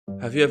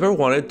Have you ever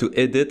wanted to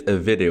edit a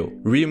video,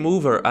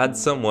 remove or add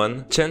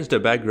someone, change the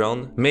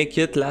background, make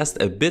it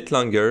last a bit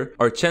longer,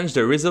 or change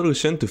the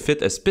resolution to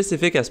fit a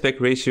specific aspect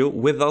ratio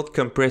without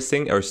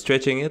compressing or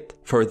stretching it?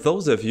 For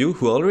those of you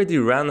who already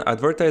ran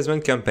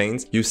advertisement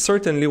campaigns, you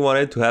certainly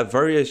wanted to have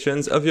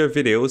variations of your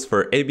videos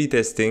for A/B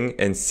testing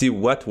and see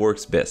what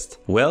works best.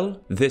 Well,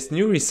 this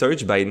new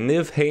research by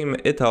Niv Haim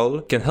et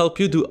al. Can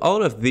help you do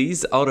all of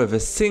these out of a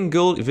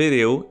single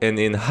video and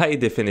in high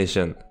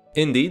definition.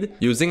 Indeed,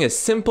 using a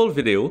simple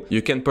video,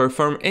 you can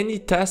perform any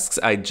tasks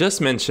I just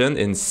mentioned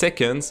in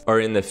seconds or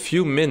in a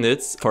few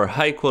minutes for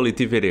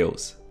high-quality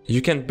videos.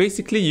 You can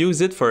basically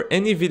use it for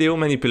any video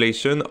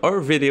manipulation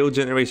or video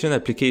generation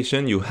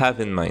application you have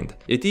in mind.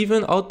 It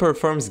even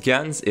outperforms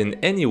GANs in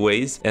any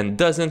ways and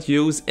doesn't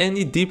use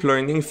any deep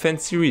learning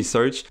fancy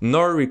research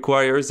nor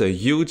requires a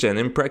huge and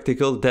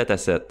impractical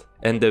dataset.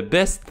 And the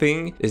best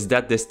thing is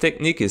that this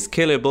technique is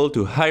scalable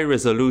to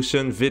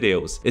high-resolution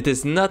videos. It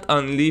is not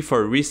only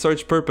for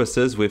research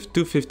purposes with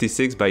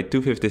 256 by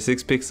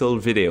 256 pixel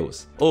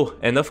videos. Oh,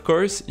 and of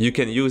course, you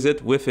can use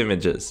it with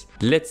images.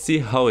 Let's see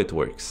how it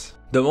works.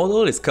 The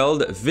model is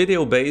called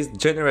Video-Based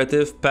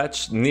Generative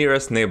Patch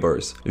Nearest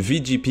Neighbors,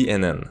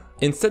 VGPNN.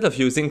 Instead of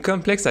using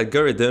complex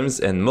algorithms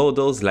and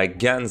models like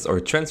GANs or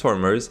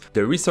transformers,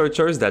 the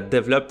researchers that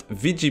developed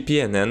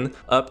VGPNN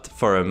opt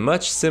for a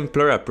much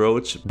simpler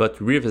approach but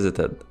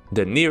revisited: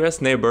 the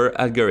nearest neighbor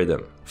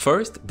algorithm.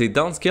 First, they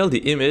downscale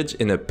the image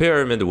in a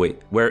pyramid way,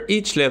 where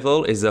each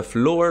level is of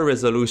lower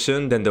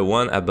resolution than the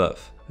one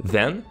above.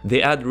 Then,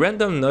 they add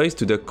random noise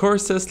to the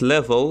coarsest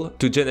level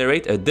to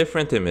generate a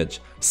different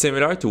image,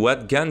 similar to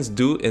what GANs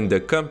do in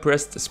the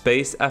compressed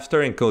space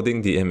after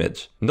encoding the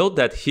image. Note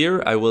that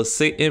here I will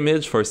say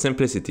image for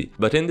simplicity,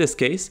 but in this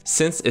case,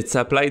 since it's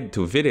applied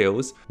to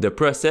videos, the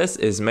process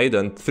is made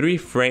on 3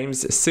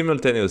 frames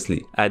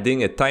simultaneously,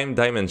 adding a time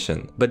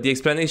dimension. But the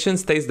explanation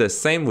stays the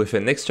same with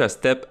an extra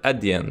step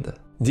at the end.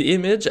 The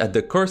image at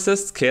the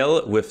coarsest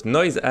scale with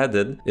noise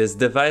added is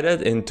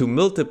divided into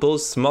multiple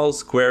small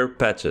square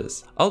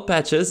patches. All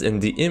patches in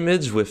the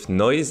image with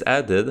noise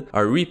added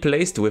are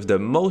replaced with the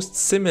most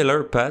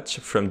similar patch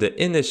from the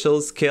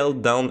initial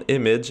scaled down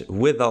image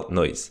without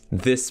noise.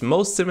 This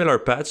most similar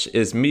patch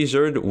is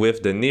measured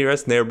with the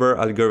nearest neighbor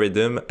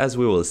algorithm, as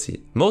we will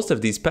see. Most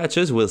of these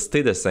patches will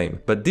stay the same,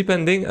 but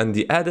depending on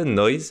the added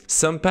noise,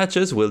 some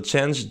patches will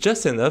change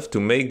just enough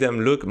to make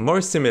them look more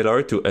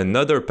similar to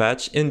another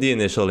patch in the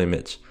initial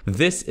image.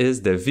 This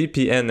is the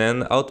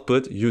VPNN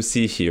output you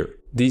see here.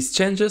 These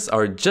changes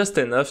are just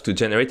enough to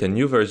generate a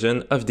new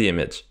version of the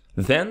image.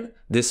 Then,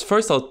 this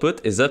first output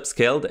is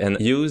upscaled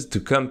and used to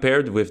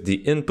compare with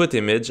the input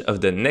image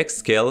of the next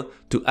scale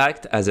to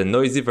act as a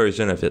noisy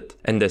version of it.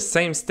 And the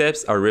same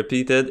steps are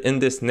repeated in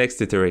this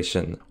next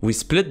iteration. We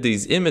split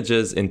these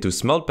images into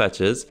small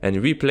patches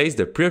and replace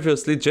the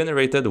previously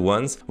generated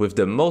ones with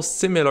the most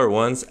similar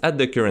ones at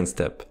the current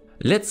step.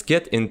 Let's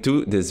get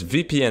into this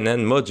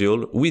VPNN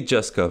module we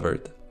just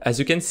covered. As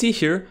you can see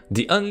here,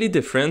 the only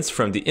difference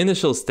from the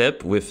initial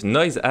step with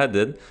noise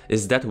added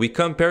is that we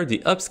compare the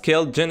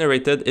upscaled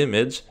generated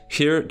image,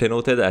 here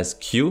denoted as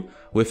Q,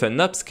 with an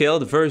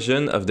upscaled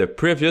version of the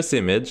previous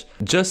image,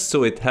 just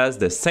so it has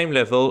the same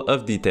level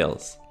of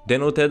details,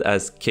 denoted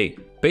as K.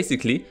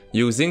 Basically,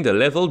 using the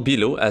level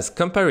below as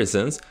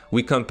comparisons,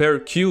 we compare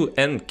Q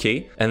and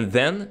K and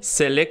then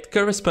select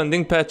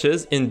corresponding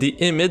patches in the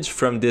image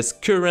from this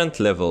current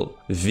level,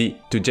 V,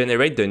 to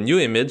generate the new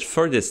image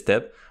for this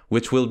step,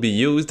 which will be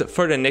used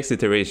for the next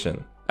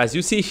iteration. As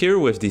you see here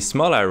with these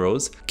small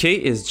arrows, K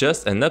is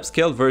just an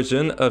upscaled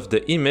version of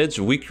the image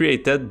we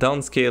created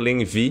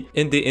downscaling V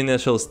in the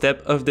initial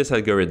step of this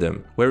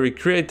algorithm, where we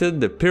created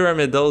the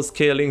pyramidal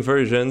scaling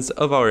versions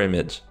of our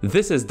image.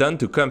 This is done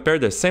to compare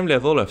the same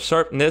level of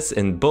sharpness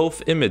in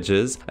both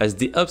images, as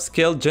the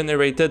upscaled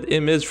generated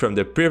image from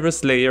the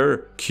previous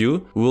layer,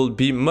 Q, will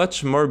be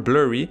much more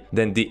blurry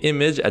than the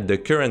image at the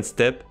current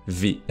step,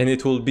 V, and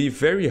it will be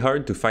very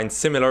hard to find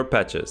similar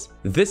patches.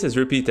 This is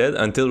repeated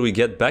until we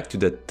get back to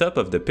the top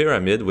of the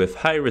pyramid with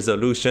high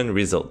resolution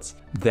results.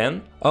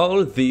 Then,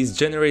 all these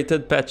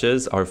generated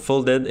patches are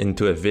folded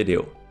into a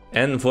video.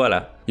 And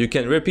voila! You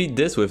can repeat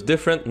this with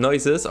different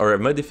noises or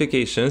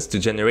modifications to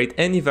generate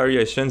any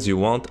variations you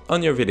want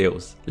on your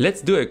videos.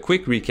 Let's do a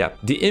quick recap.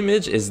 The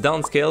image is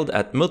downscaled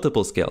at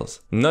multiple scales.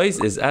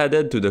 Noise is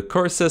added to the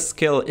coarsest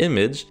scale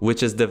image,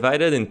 which is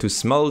divided into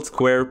small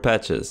square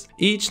patches.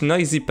 Each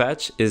noisy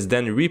patch is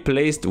then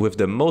replaced with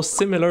the most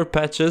similar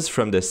patches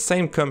from the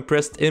same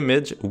compressed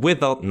image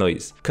without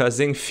noise,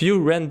 causing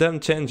few random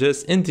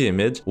changes in the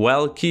image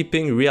while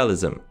keeping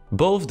realism.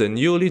 Both the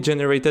newly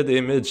generated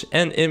image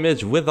and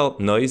image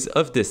without noise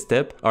of this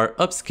step are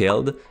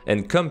upscaled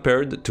and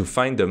compared to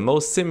find the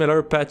most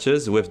similar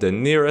patches with the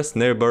nearest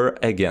neighbor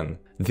again.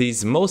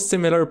 These most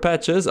similar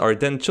patches are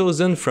then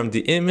chosen from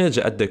the image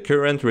at the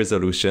current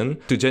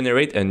resolution to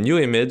generate a new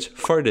image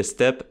for this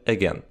step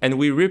again. And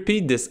we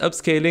repeat this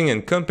upscaling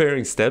and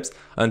comparing steps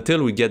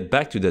until we get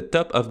back to the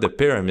top of the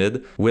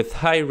pyramid with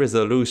high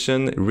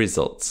resolution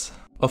results.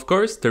 Of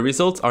course, the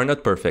results are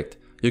not perfect.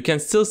 You can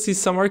still see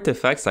some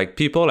artifacts like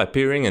people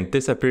appearing and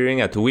disappearing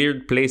at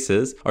weird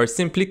places or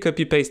simply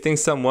copy-pasting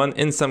someone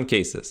in some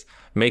cases,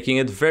 making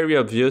it very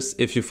obvious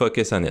if you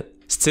focus on it.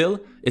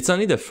 Still, it's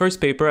only the first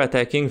paper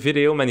attacking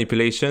video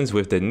manipulations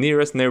with the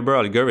nearest neighbor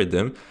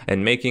algorithm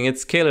and making it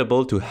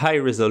scalable to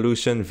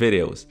high-resolution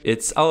videos.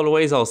 It's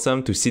always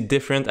awesome to see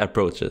different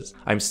approaches.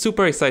 I'm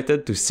super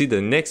excited to see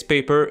the next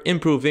paper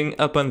improving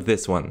upon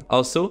this one.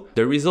 Also,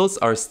 the results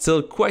are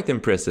still quite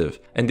impressive,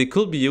 and they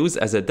could be used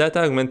as a data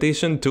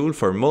augmentation tool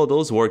for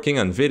models working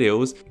on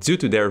videos due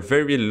to their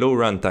very low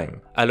runtime,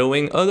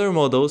 allowing other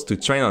models to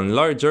train on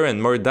larger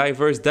and more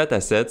diverse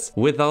datasets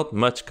without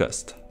much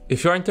cost.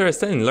 If you are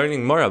interested in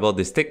learning more about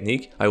this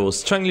technique, I will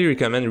strongly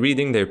recommend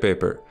reading their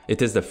paper.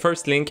 It is the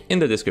first link in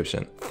the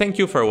description. Thank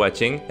you for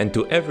watching, and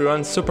to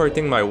everyone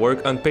supporting my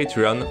work on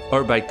Patreon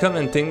or by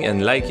commenting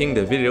and liking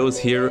the videos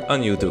here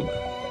on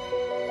YouTube.